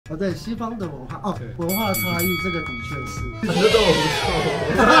哦，对，西方的文化哦，文化差异这个的确是，很多都不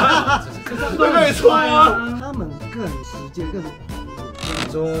错，都可以错啊。他们更直接，更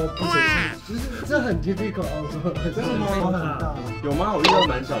说不诚信，就是这很 typical 澳洲，真的吗？很大，有吗？我遇到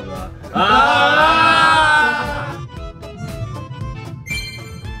蛮小的啊。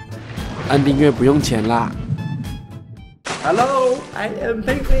按订阅不用钱啦。Hello，I am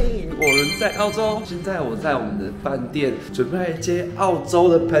Penguin， 我人在澳洲，现在我在我们的饭店，准备接澳洲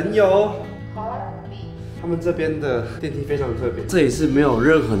的朋友。他们这边的电梯非常特别，这里是没有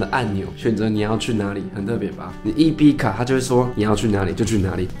任何的按钮，选择你要去哪里，很特别吧？你一逼卡，它就会说你要去哪里就去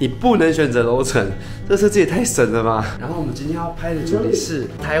哪里，你不能选择楼层，这设计也太神了吧！然后我们今天要拍的主题是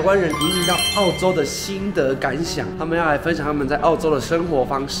台湾人移民到澳洲的心得感想，他们要来分享他们在澳洲的生活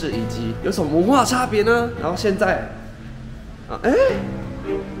方式以及有什么文化差别呢？然后现在，不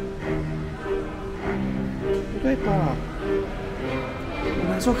对吧？我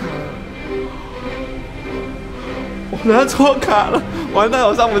拿错卡了。我拿错卡了，完蛋，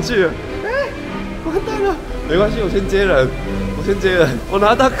我上不去了。完蛋了，没关系，我先接人，我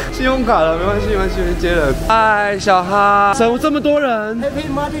拿到信用卡了，没关系，我先接人。嗨，小哈，这么多人 ，Happy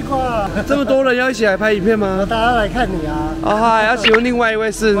Mardi Gras， 这么多人要一起来拍影片吗？大家来看你啊！哦嗨，要请问另外一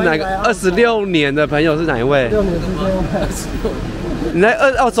位是哪个？26年的朋友是哪一位？6年之间，26年。你在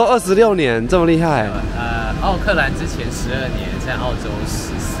澳洲26年，这么厉害？奥克兰之前12年，在澳洲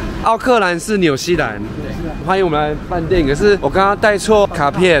14。奥克兰是纽西兰，欢迎我们来饭店。可是我刚刚带错卡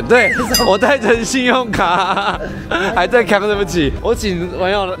片，对我带成信用卡，还在扛，对不起，我请朋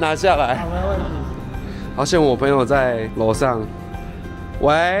友拿下来。好，没问题。好险我朋友在楼上。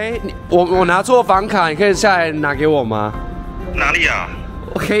喂，我拿错房卡，你可以下来拿给我吗？哪里啊？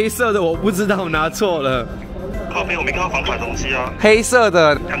黑色的我不知道，我拿错了。靠边，我没看到房卡的东西啊。黑色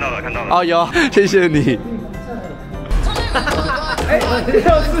的，看到了。哦，有，谢谢你。又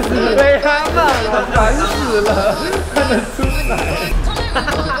是雷哈娜了，烦死了，看得出来。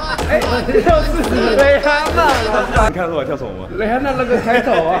又是雷哈娜了，你看得出来跳什么吗？雷哈娜那个开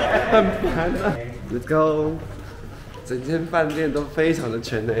头啊，很烦啊。Let's go。整间饭店都非常的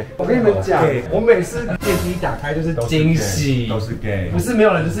全诶，我跟你们讲，我每次电梯打开就是惊喜，都是 gay， 不是没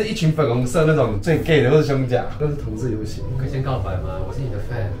有人，就是一群粉红色那种最 gay 的都是胸甲，都是同志游行。可以先告白吗？我是你的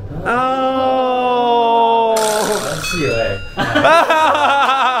fan。哦，企鹅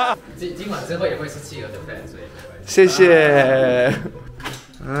今晚之后也会是企鹅的 fan， 所以谢谢。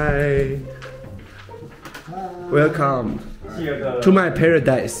Hi， Welcome to my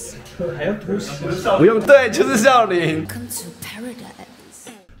paradise。还要突袭，不用，对，就是少林。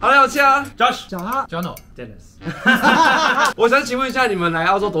好了，有气啊 ，Josh， 小哈 ，Jono，Dennis， 我想请问一下，你们来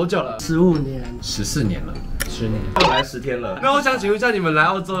澳洲多久了？15年，14年了，10年。我来10天了。那我想请问一下，你们来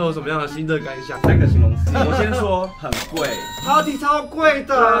澳洲有什么样的心得感想？3个形容词，我先说很贵，超贵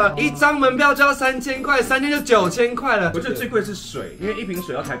的，一张门票就要3000块，3天就9000块了。我觉得最贵是水，因为一瓶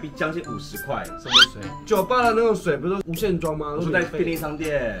水要台币将近50块。什么水？酒吧的那种水不是无限装吗？我说在便利商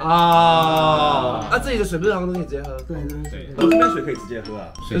店啊，那这里的水不是好像都可以直接喝？对。我这边水可以直接喝啊，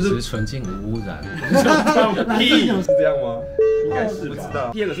水质纯净无污染。屁是这样吗？应该是吧。不知道。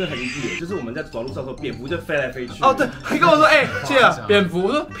第二个是很野，就是我们在走路上的时候，蝙蝠就飞来飞去。哦，对，还跟我说，去了蝙蝠，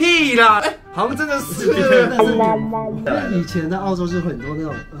我说屁啦，好像真的是。以前在澳洲就很多那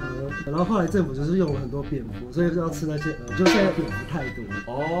种然后后来政府就是用了很多蝙蝠，所以就要吃那些就现在蝙蝠太多。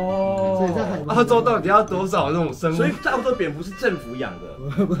哦。所以在海澳洲到底要多少那种生物？所以在澳洲蝙蝠是政府养的。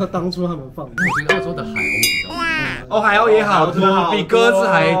我不知道当初他们放的。我觉得澳洲的海鸥比较多。哦，海鸥也好多，比鸽子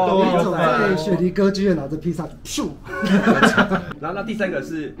还多。你走在雪梨歌剧院拿着披萨，咻。然后那第3个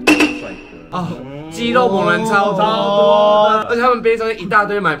是帅哥啊，肌肉猛人超多，而且他们边上一大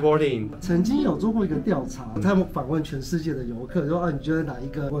堆买 protein。曾经有做过一个调查，他们访问全世界的游客，说你觉得哪一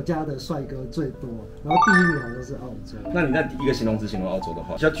个国家的帅哥最多？然后第1名好像是澳洲。那你那第一个形容词形容澳洲的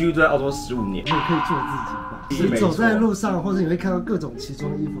话，要继续在澳洲15年，你也可以做自己吧。你走在路上，或者你会看到各种奇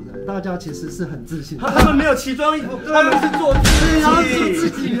装异服的人，大家其实是很自信的。他们没有奇装异服，他们是做自己，要做自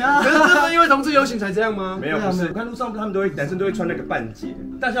己啊！可是这是因为同志游行才这样吗？没有，不是。我看路上他们男生都会穿那个半截，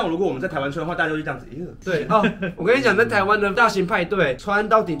但像如果我们在台湾穿的话，大家就会这样子。对哦，我跟你讲，在台湾的大型派对，穿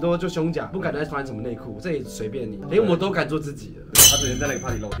到顶多就胸甲，不敢再穿什么内裤，这里随便你，连我都敢做自己了。他只能在那个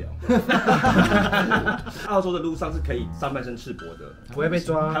party 漏掉。澳洲的路上是可以上半身赤膊的，不会被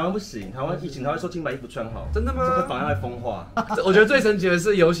抓。台湾不行，台湾疫情他会说请把衣服穿好。真的吗？这会反而会风化。我觉得最神奇的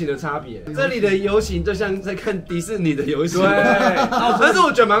是游行的差别，这里的游行就像在看迪士尼的游行，对。但是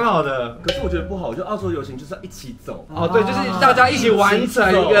我觉得蛮好的。可是我觉得不好，我觉得澳洲游行就是要一起走。哦，对，就是大家一起完成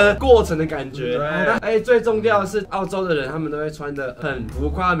一个过程的感觉。哎，最重要的是澳洲的人，他们都会穿得很浮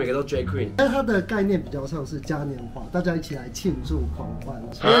夸，每个都 drag queen。但它的概念比较像是嘉年华，大家一起来庆祝狂欢。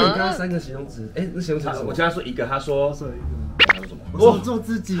因为你刚刚3个形容词，哎，那形容词是什么？我叫他说一个，他说说一个。我做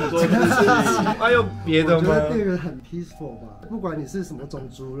自己，还有别的吗？我觉得那个很 peaceful 吧，不管你是什么种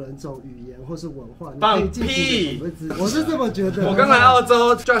族、人种、语言或是文化，放屁！我是这么觉得。我刚来澳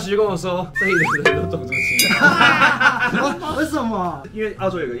洲 ，Josh 就跟我说，这里的人都种族歧视。为什么？因为澳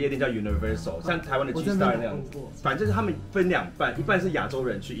洲有个夜店叫 Universal， 像台湾的 G-Star 那样子，反正就是他们分2半，一半是亚洲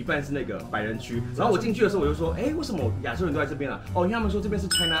人区，一半是那个白人区。然后我进去的时候，我就说，哎，为什么亚洲人都在这边啊？哦，因为他们说这边是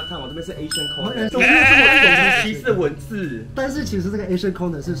Chinatown， 这边是 Asian Corner， 总之是我种族歧视的文字。但是其实这个 Asian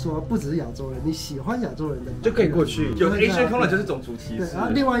Corner 是说，不只是亚洲人，你喜欢亚洲人的就可以过去。有 Asian Corner 就是种族歧视。对，然后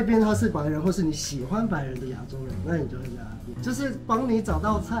另外一边他是白人，或是你喜欢白人的亚洲人，那你就会在那边，就是帮你找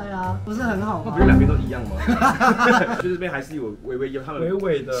到菜啊，不是很好吗？不是两边都一样吗？就这边还是有微微有他们微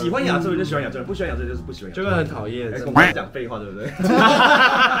微的喜欢亚洲人就喜欢亚洲人，不喜欢亚洲人就是不喜欢亚洲人，就会很讨厌。我们讲废话对不对？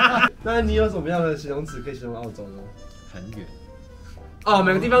那你有什么样的形容词可以形容澳洲呢？很远。哦，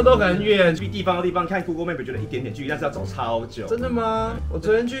每个地方都很远，比地方的地方看 Google Map 觉得一点点距离，但是要走超久。真的吗？我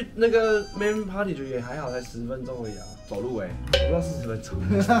昨天去那个 main party 就也还好，才10分钟而已啊。走路不到40分钟。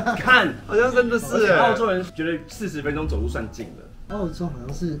看，好像真的是。澳洲人觉得40分钟走路算近的。澳洲好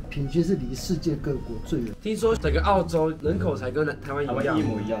像是平均是离世界各国最远。听说整个澳洲人口才跟台湾一模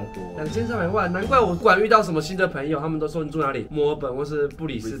一样多，2300万。难怪我不管遇到什么新的朋友，他们都说你住哪里，墨尔本或是布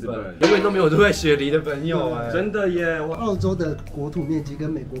里斯本，永远都没有住在雪梨的朋友哎。真的耶！澳洲的国土面积跟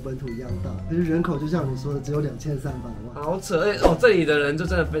美国本土一样大，可是人口就像你说的只有2300万。好扯哦！这里的人就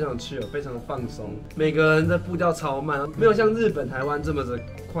真的非常 chill，非常的放松，每个人的步调超慢，没有像日本、台湾这么的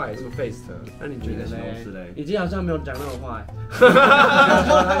快，这么 fast。那你觉得呢？已经好像没有讲那种话哎。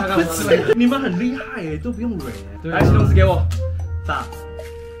你们很厉害哎，都不用蕊哎。来，形容词给我，大。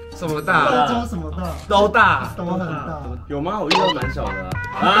什么大？澳洲什么大？都大，都很大。有吗？我遇到蛮小的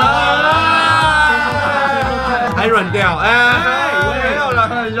啊。还软掉哎，没有啦，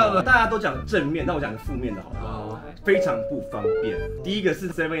开玩笑的。大家都讲正面，那我讲个负面的好不好？非常不方便。第一个是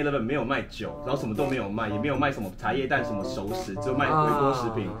 7-Eleven 没有卖酒，然后什么都没有卖，也没有卖什么茶叶蛋、什么熟食，只有卖微波食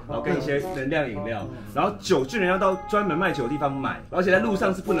品，然后跟一些能量饮料。然后酒居然要到专门卖酒的地方买，而且在路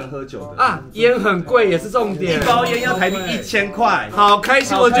上是不能喝酒的啊。烟很贵也是重点，一包烟要台币1000块。好开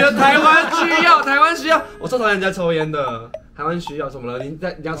心，我觉得台湾需要，台湾需要。我超讨厌人家抽烟的。台湾需要什么了？你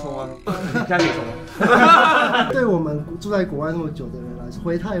要抽吗？现在可以抽吗？对我们住在国外那么久的人来说，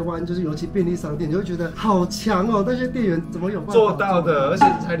回台湾就是尤其便利商店，你就会觉得好强哦，那些店员怎么有办法做到的？而且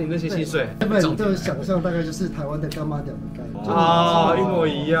才领那些薪水。原本的想象大概就是台湾的干妈屌的概念。哦，一模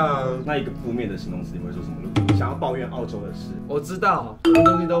一样。那一个负面的形容词，你会说什么？想要抱怨澳洲的事？我知道，很多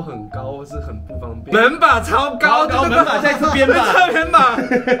东西都很高，或是很不方便。门把超高，门把在这边吧，这边吧。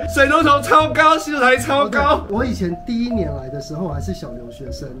水龙头超高，洗手台超高。我以前第1年来的时候，我还是小留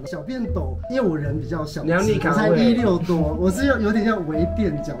学生，小便斗，因为我人比较小，我才16多，我是有点像微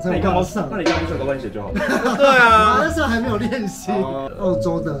垫脚，才往上上。那你刚不是高跟鞋就好了？对啊，那时候还没有练习。澳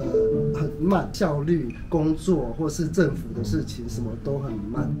洲的很慢，效率、工作或是政府的事情什么都很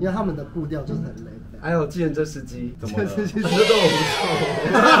慢，因为他们的步调就是很累。还有计程车司机，怎么了？司机都不错，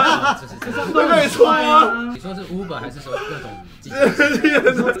都可以错啊。你说是 Uber 还是说各种计程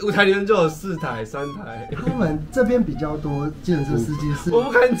车？舞台里面就有4台、3台。他们这边比较多计程车司机是，我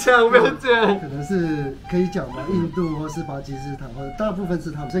不敢讲，不要讲。可能是可以讲吧，印度或是巴基斯坦，或者大部分是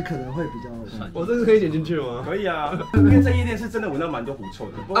他们，所以可能会比较。我这是可以剪进去吗？可以啊，因为这夜店是真的闻到蛮多狐臭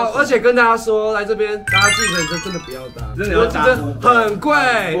的。啊，而且跟大家说，来这边搭计程车真的不要搭，真的要搭，很贵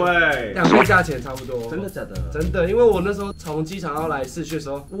，2倍价钱差不多。真的假的？真的，因为我那时候从机场要来市区的时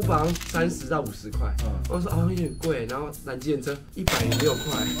候，Uber 30到50块，我说有点贵，然后拦计程车106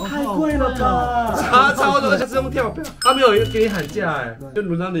块，太贵了吧？差超多，而且是用跳表，他没有给你喊价哎，就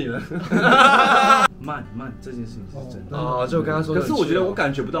轮到你了。慢，这件事情是真的哦，就我跟他说，可是我觉得我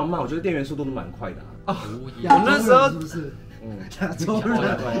感觉不到慢，我觉得店员速度都蛮快的啊。我那时候是不是？亚洲人，对。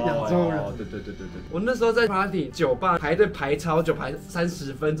我那时候在 party 酒吧排队排超久，排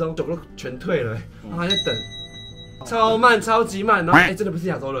30分钟，酒都全退了，然后还在等。超慢，超级慢，然后真的不是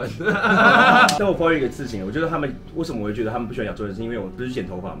亚洲人。但我抱怨一个事情，我觉得他们为什么我会觉得他们不喜欢亚洲人，是因为我不是去剪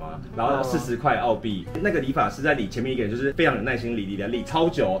头发吗？然后40块澳币，那个理发师在理前面一个人就是非常有耐心理超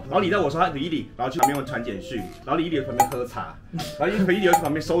久，然后理到我说他理，然后去旁边传简讯，然后理旁边喝茶，然后理又去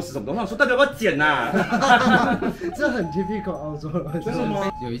旁边收拾什么东西，我说大家要不要剪呐？这很 typical 澳洲人，真的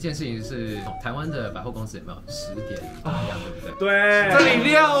吗？有一件事情是台湾的百货公司有没有10点打烊，对不对？对，这里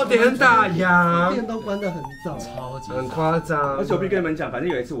6点打烊，店都关得很早。超级很夸张。而且我必须跟你们讲，反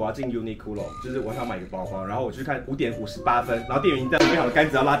正有一次我要进 Uniqlo， 就是我想买一个包包，然后我去看5点58分，然后店员在准备好了杆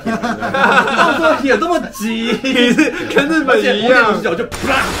子要拉铁门了，澳洲铁有这么急，跟日本一样， 5点59就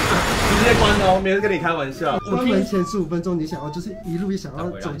啪直接关哦，没人跟你开玩笑。关门前15分钟，你想要就是一路想要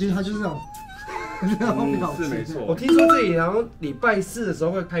走进去，它就是那种。是没错。我听说这里好像礼拜4的时候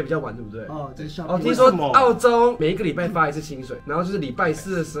会开比较晚，对不对？哦，就是 哦，听说澳洲每一个礼拜发一次薪水，然后就是礼拜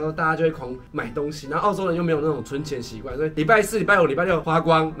4的时候大家就会狂买东西，然后澳洲人又没有那种存钱习惯，所以礼拜4、礼拜5、礼拜6花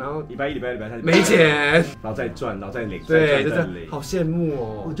光，然后礼拜1、礼拜2、礼拜3没钱，然后再赚，然后再领，对，就是好羡慕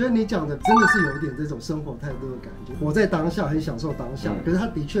哦。我觉得你讲的真的是有点这种生活态度的感觉，活在当下，很享受当下。可是他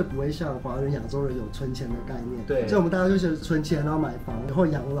的确不会像华人、亚洲人有存钱的概念。对，所以我们大家就是存钱，然后买房，然后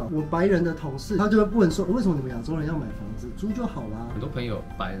养老。我白人的同事他就会问说，为什么你们亚洲人要买房子？租就好啦。很多朋友，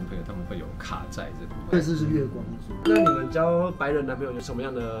白人朋友他们会有卡债这部分。对，这是月光族。那你们交白人男朋友有什么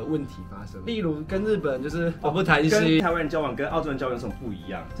样的问题发生？例如跟日本就是我不谈心，跟台湾人交往跟澳洲人交往有什么不一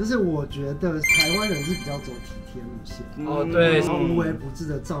样？就是我觉得台湾人是比较走体贴路线。哦，对，然后无微不至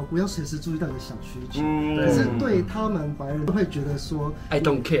的照顾，要随时注意到你的小需求。可是对他们白人都会觉得说 I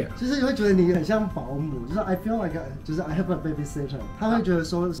don't care， 就是会觉得你很像保姆，就是 I feel like 就是 I have a babysitter， 他会觉得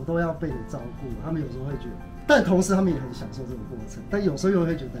说我都要被你照顾，他们有时候会觉得，但同时他们也很享受这个过程，但有时候又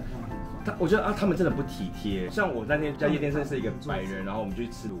会觉得我觉得他们真的不体贴。像我在那家夜店认识一个白人，然后我们就去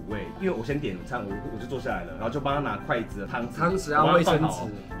吃卤味，因为我先点餐，我就坐下来了，然后就帮他拿筷子、汤匙啊、卫生纸。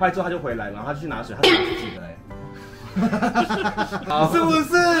后来之后他就回来，然后他就去拿水，他是拿自己的是不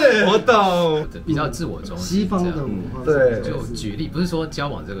是？我懂，比较自我中心。西方的文化，对，就举例，不是说交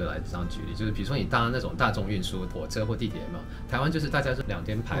往这个来这样举例，就是比如说你搭那种大众运输、火车或地铁嘛，台湾就是大家是2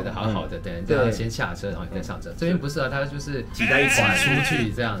天排的好好的，等人家先下车，然后你再上车。这边不是啊，他就是挤在一起出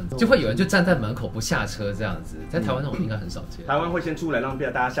去这样子，就会有人就站在门口不下车这样子，在台湾那种应该很少见。台湾会先出来让大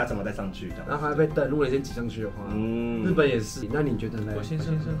家下车嘛再上去，然后还被等，如果你先挤上去的话，日本也是。那你觉得呢？我先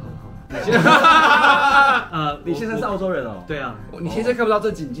生好。你先生是澳洲人哦？对啊，你先生看不到这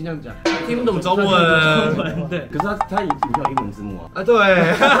集，你尽量讲，听不懂中文。对，可是他有英文字幕啊。啊，对。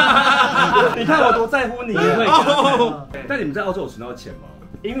你看我多在乎你。但你们在澳洲有存到钱吗？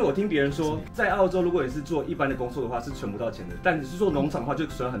因为我听别人说，在澳洲如果你是做一般的工作的话，是存不到钱的。但你是做农场的话，就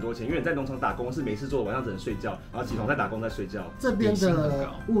存了很多钱，因为你在农场打工是没事做，晚上只能睡觉，然后起床再打工再睡觉。这边的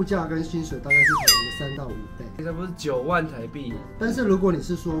物价跟薪水大概是台湾的3到5倍，差不多9万台币。但是如果你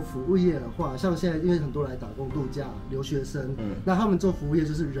是说服务业的话，像现在因为很多来打工度假留学生，那他们做服务业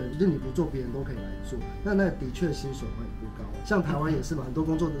就是人，就是你不做别人都可以来做，那的确薪水会不高。像台湾也是嘛，很多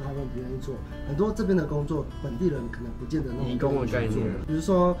工作他们不愿意做，很多这边的工作本地人可能不见得那么移工的概念，比如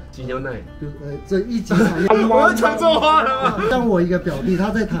说挤牛奶，这一级产业，我讲错话了吗？像我一个表弟，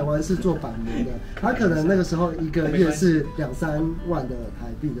他在台湾是做板模的，他可能那个时候一个月是2、3万的台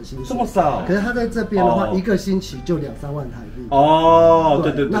币的薪水，这么少？可是他在这边的话，一个星期就2、3万台币。哦，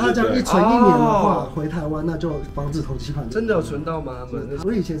对。那他这样一存1年的话，回台湾那就防止投机款。真的有存到吗？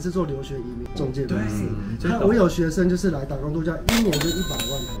我以前是做留学移民中介公司，我有学生就是来打工度假，1年就100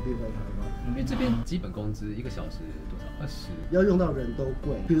万台币回台湾。因为这边基本工资1个小时多少？20。要用到人都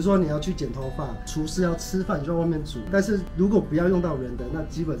贵，比如说你要去剪头发，厨师要吃饭，你就在外面煮。但是如果不要用到人的，那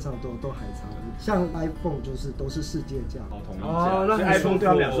基本上都还差。像 iPhone 都是世界价，那 iPhone 对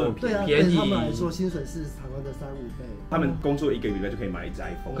他们来说很便宜，对他们来说薪水是台湾的3、5倍。他们工作1个礼拜就可以买1只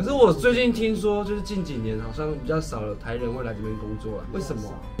iPhone。可是我最近听说，就是近几年好像比较少了台人会来这边工作啊？为什么？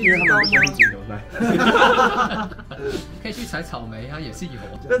因为他们不喜欢挤牛奶。可以去采草莓啊，也是有。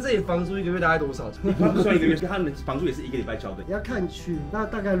那这里房租1个月大概多少钱？他们算1个月，他们房租也是1个礼拜交的。要看区，那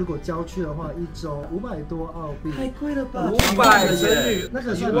大概如果郊区的话，1周500多澳币，太贵了吧？500乘以那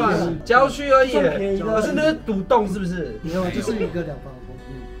个算1万，郊区而已。可是那是独栋是不是？没有，就是一个2房公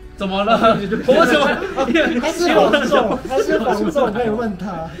寓。怎么了？我怎么？他是房仲，他是房仲，可以问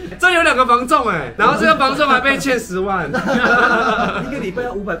他。这有2个房仲哎，然后这个房仲还被欠10万。1个礼拜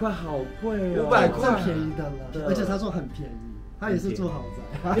要500块，好贵哦。500块便宜的了，而且他说很便宜，他也是住豪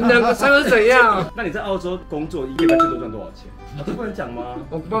宅。你们2个3个是怎样？那你在澳洲工作1个礼拜最多赚多少钱？这不能讲吗？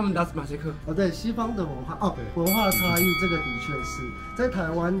我帮我们打马赛克。对，西方的文化文化差异这个的确是在台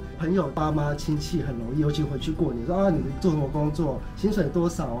湾，朋友、爸妈、亲戚很容易，尤其回去过年说你们做什么工作，薪水多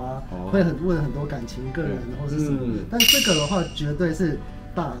少啊，会问很多感情、个人或是什么。但这个的话，绝对是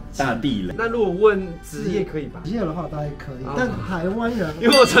大地雷。那如果问职业可以吧？职业的话大概可以，但台湾人因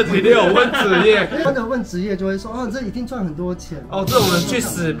为我前几天有问职业，问职业就会说这一定赚很多钱哦，这种人去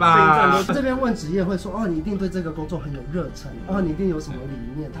死吧！这边问职业会说你一定对这个工作很有热忱，你一定有什么理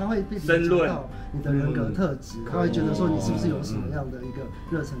念，他会被理解到你的人格特质，他会觉得说你是不是有什么样的一个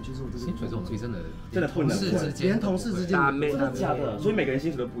热忱去做这个。薪水这种东西真的不能连同事之间真的假的？所以每个人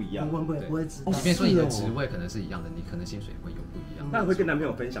薪水都不一样，不会知道。即便说你的职位可能是一样的，你可能薪水会有不一样。那会跟男朋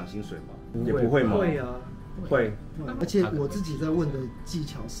友分享薪水吗？也不会吗？会啊。会，而且我自己在问的技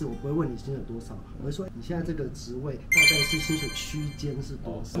巧是，我不会问你薪水多少，我会说你现在这个职位大概是薪水区间是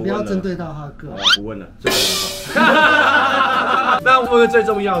多少，不要针对到他个人。不问了，那我们最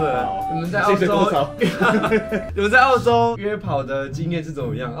重要的，你们在澳洲约跑的经验是怎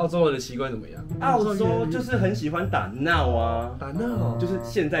么样？澳洲人的习惯怎么样？澳洲就是很喜欢打闹啊，打闹就是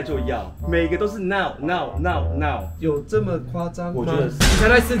现在就要，每个都是闹，有这么夸张吗？我觉得你才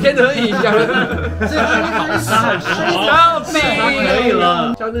来10天而已，到底可以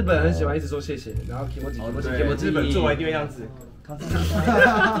了。像日本人很喜欢一直说谢谢，然后 kimoji， 日本做完一定会这样子。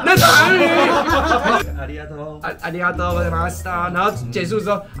那台语，阿里阿多，然后结束之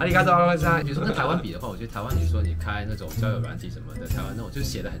后，阿里嘎多，比如说跟台湾比的话，我觉得台湾你说你开那种交友软体什么的，台湾那种就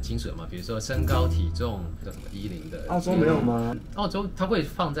写的很清楚嘛，比如说身高体重叫什么10的。澳洲没有吗？澳洲它会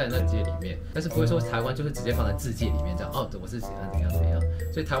放在那界里面，但是不会说台湾就是直接放在字界里面这样。我是怎样。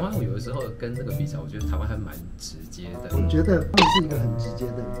所以台湾我有的时候跟那个比较，我觉得台湾还蛮直接的。我觉得他们是一个很直接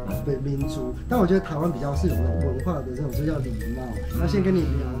的民族，但我觉得台湾比较是有那种文化的这种，就叫礼貌。他先跟你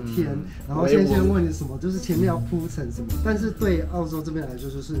聊天，然后先问你什么，就是前面要铺陈什么。但是对澳洲这边来说，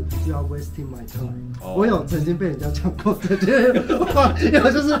就是you are wasting my time。我有曾经被人家讲过这句话，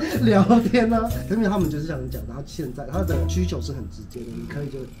就是聊天啊。可是他们就是这样讲的，他现在他的需求是很直接的，你可以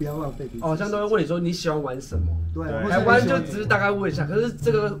就不要浪费彼此。像都会问你说你喜欢玩什么？对，台湾就只是大概问一下，可是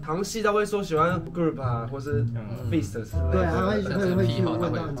这个好像细到会说喜欢 group 啊，或是 feast 之类的。对，他会去问到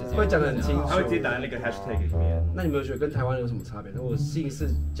你，会讲得很清楚，他会直接打在那个 hashtag 里面。那你们有觉得跟台湾有什么差别？如果信息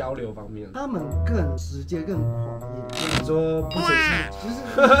交流方面，他们更直接、更狂野。你说不诚信，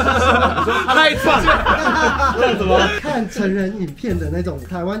就是太棒了，这样子吗？看成人影片的那种，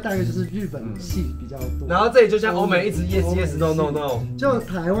台湾大概就是日本戏比较多。然后这里就像欧美一直 yes no。就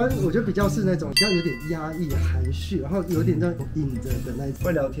台湾，我觉得比较是那种比较有点压抑、含蓄，然后有点那种隐着的那种。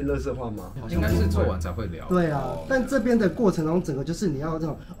会聊天垃圾话吗？应该是做完才会聊。对啊，但这边的过程中，整个就是你要这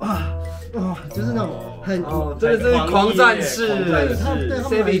种就是那种很真的是狂战士。对他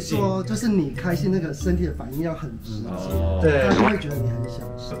们来说，就是你开心那个身体的反应要很直接，对，他就会觉得你很享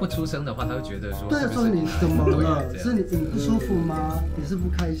受。不出声的话，他会觉得说，对，说你怎么了？是你不舒服吗？你是不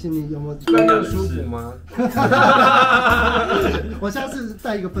开心？你有没有？那你有舒服吗？我下次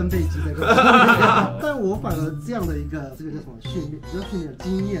带一个分贝机在这，但我反而这样的一个这个叫什么训练，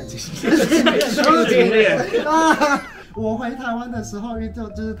就是训练经验啊。我回台湾的时候，因为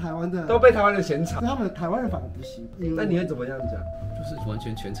就是台湾的都被台湾人嫌吵，他们台湾人反而不行。那你会怎么样讲？就是完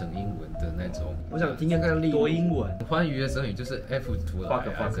全全程英文的那种。我想听听看例子。多英文。欢愉的时候，你就是 F 图来啊。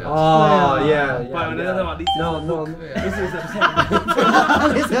No， 对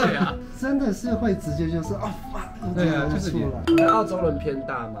啊，真的是会直接就是对啊，就是你。澳洲人偏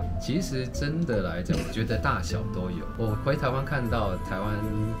大吗？其实真的来讲，我觉得大小都有。我回台湾看到台湾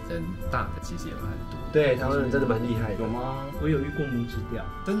人大的其实也蛮多。对，台湾人真的蛮厉害的。有吗？我有遇过拇指掉，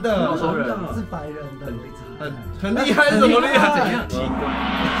真的。澳洲人是白人的，很厉害，是怎么厉害？怎样？奇怪，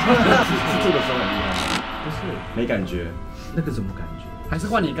是做的时候很厉害，不是没感觉，那个怎么感觉？还是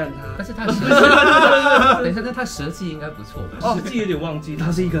换你干他？但是他舌技，等一下，那他舌技应该不错吧？实际有点忘记，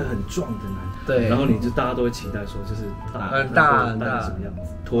他是一个很壮的男的，对。然后你就大家都会期待说，就是很大什么样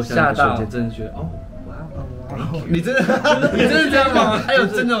子？脱下那瞬间，真的觉得你真的这样吗？还有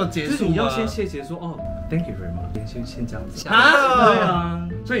真的有结束吗？你要先谢谢说Thank you very much， 先这样子啊？对啊，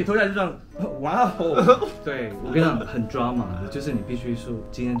所以你脱下来就这样，哇哦！对，我跟你讲很 drama 的，就是你必须说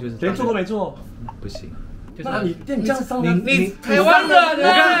今天就是做过没做？不行。那你这样伤你台湾人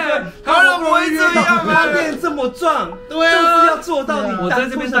哎，台湾人不会这样啊！练这么壮，对啊，就是要做到你。我在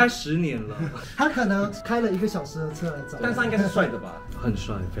这边待10年了，他可能开了1个小时的车来找，但是他应该是帅的吧？很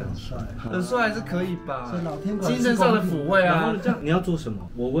帅，非常帅，很帅还是可以吧？所以老天精神上的抚慰啊。然后这样你要做什么？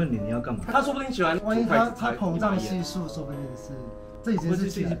我问你，你要干嘛？他说不定喜欢，万一他膨胀系数，说不定是。这已经是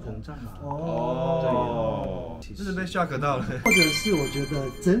气膨胀了。哦，真的被 shock 到了。或者是我觉得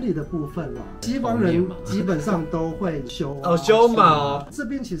整理的部分啦，西方人基本上都会修修毛。这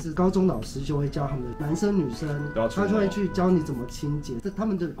边其实高中老师就会教他们的男生女生，他就会去教你怎么清洁。他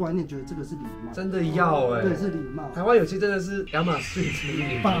们的观念觉得这个是礼貌，真的要对，是礼貌。台湾有些真的是亚马逊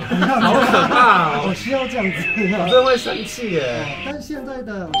礼貌，好可怕哦！我需要这样子，我真的会生气耶。但是现在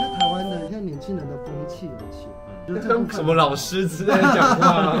的，我觉得台湾的现在年轻人的风气有起来。跟什么老师之类的讲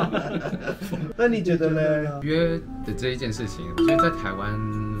话，那你觉得呢？约的这一件事情，我觉得在台湾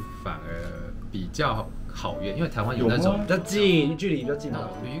反而比较好约，因为台湾有那种比较近，距离比较近。那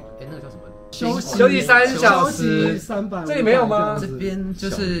个叫什么？休息3小时，300，这里没有吗？这边就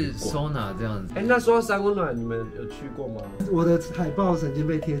是 SONA 这样子。那说到三温暖，你们有去过吗？我的海报曾经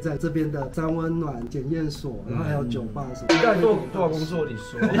被贴在这边的三温暖检验所，然后还有酒吧什么。你到底做多少工作？你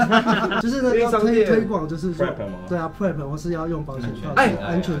说，就是那个推广，就是说，对啊 ，prep 或是要用保险套，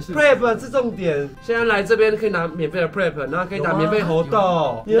安全性 prep 是重点。现在来这边可以拿免费的 prep， 然后可以打免费活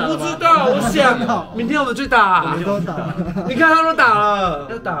动。你不知道？我想明天我们去打。你都打，你看他都打了，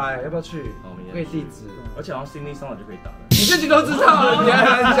要打要不要去？可以地址，而且好像心理上就可以打了。你自己都知道了，你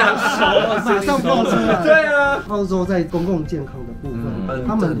还讲马上爆出来。对啊，澳洲在公共健康的部分，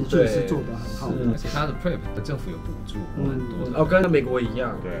他们的确是做得很好的，而且他的 prep 的政府有补助很多的。哦，跟美国一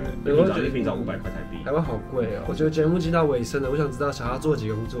样。对，美国平常500块台币。台湾好贵哦。我觉得节目进到尾声了，我想知道小哈做几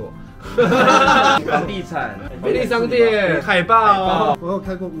个工作？房地产、便利商店、海报。我有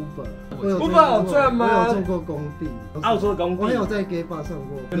开过 Uber 好赚吗？我有做过工地，澳洲的工地，我有在 gay bar 上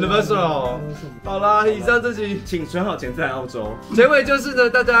过。Universal。好啦，以上这集请存好钱再来澳洲。结尾就是呢，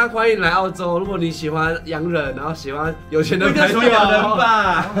大家欢迎来澳洲。如果你喜欢洋人，然后喜欢有钱的朋友，洋人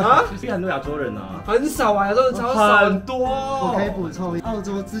吧？啊，其实很多亚洲人啊，很少啊，亚洲人超少，很多。我可以补充，澳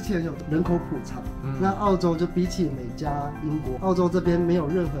洲之前有人口普查，那澳洲就比起美加、英国，澳洲这边没有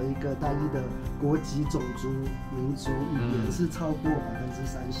任何一个单一的国籍、种族、民族、语言是超过30%。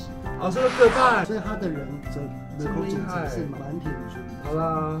哦，这个各派，所以他的人口组成是蛮平均。好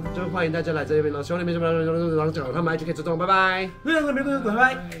啦，就欢迎大家来这边了。希望你们讲他们 IG 可以追踪，拜拜。拜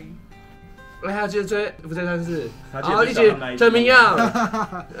拜。来，还要接着追，不追34，好，一起陈明样。都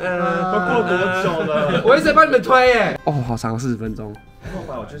过多久了？我一直在帮你们推耶。哦，好长，40分钟。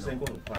我觉得时间过很快。